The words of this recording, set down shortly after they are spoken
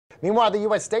Meanwhile, the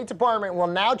U.S. State Department will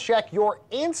now check your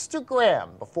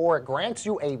Instagram before it grants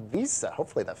you a visa.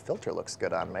 Hopefully that filter looks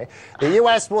good on me. The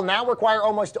U.S. will now require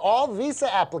almost all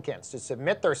visa applicants to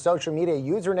submit their social media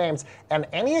usernames and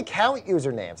any account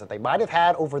usernames that they might have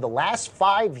had over the last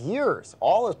 5 years,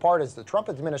 all as part of the Trump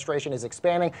administration is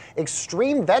expanding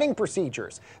extreme vetting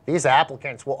procedures. Visa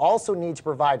applicants will also need to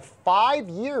provide 5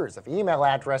 years of email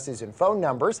addresses and phone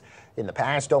numbers. In the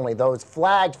past, only those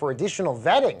flagged for additional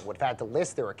vetting would have had to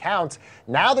list their accounts.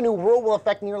 Now the new rule will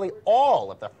affect nearly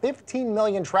all of the 15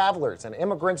 million travelers and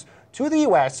immigrants to the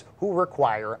U.S. who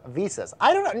require visas.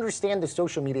 I don't understand the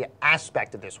social media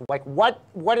aspect of this. Like, what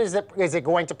is it? Is it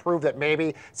going to prove that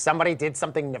maybe somebody did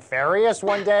something nefarious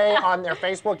one day on their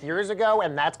Facebook years ago,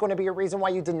 and that's going to be a reason why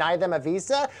you deny them a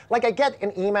visa? Like, I get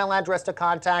an email address to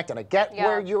contact, and I get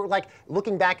where you're like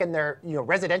looking back in their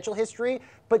residential history,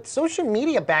 but social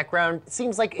media background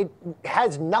seems like it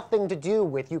has nothing to do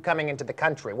with you coming into the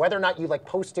country, whether or not you like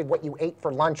posted what you ate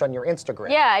for lunch on your Instagram.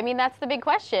 Yeah, I mean, that's the big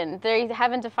question. They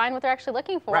haven't defined what they're actually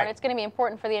looking for, and it's going to be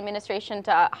important for the administration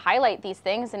to highlight these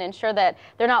things and ensure that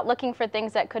they're not looking for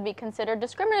things that could be considered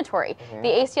discriminatory. The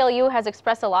ACLU has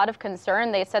expressed a lot of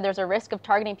concern. They said there's a risk of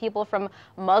targeting people from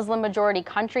Muslim-majority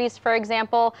countries, for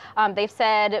example. They've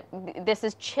said this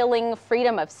is chilling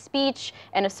freedom of speech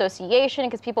and association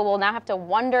because people will now have to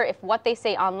wonder if what they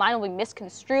say online will be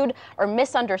misconstrued or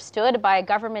misunderstood by a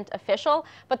government official.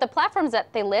 But the platforms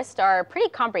that they list are pretty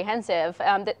comprehensive.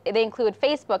 They include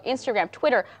Facebook, Instagram,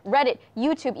 Twitter, Reddit,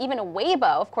 YouTube, even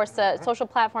Weibo, of course, a social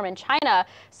platform in China.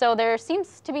 So there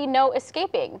seems to be no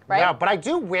escaping, right? Yeah, but I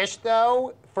do wish,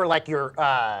 though, for like your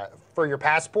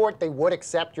passport, they would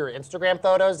accept your Instagram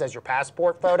photos as your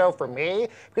passport photo for me,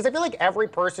 because I feel like every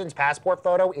person's passport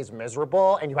photo is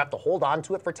miserable, and you have to hold on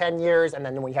to it for 10 years, and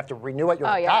then when you have to renew it, you're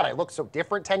like, God, I look so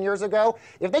different 10 years ago.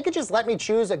 If they could just let me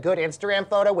choose a good Instagram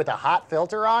photo with a hot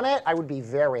filter on it, I would be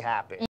very happy.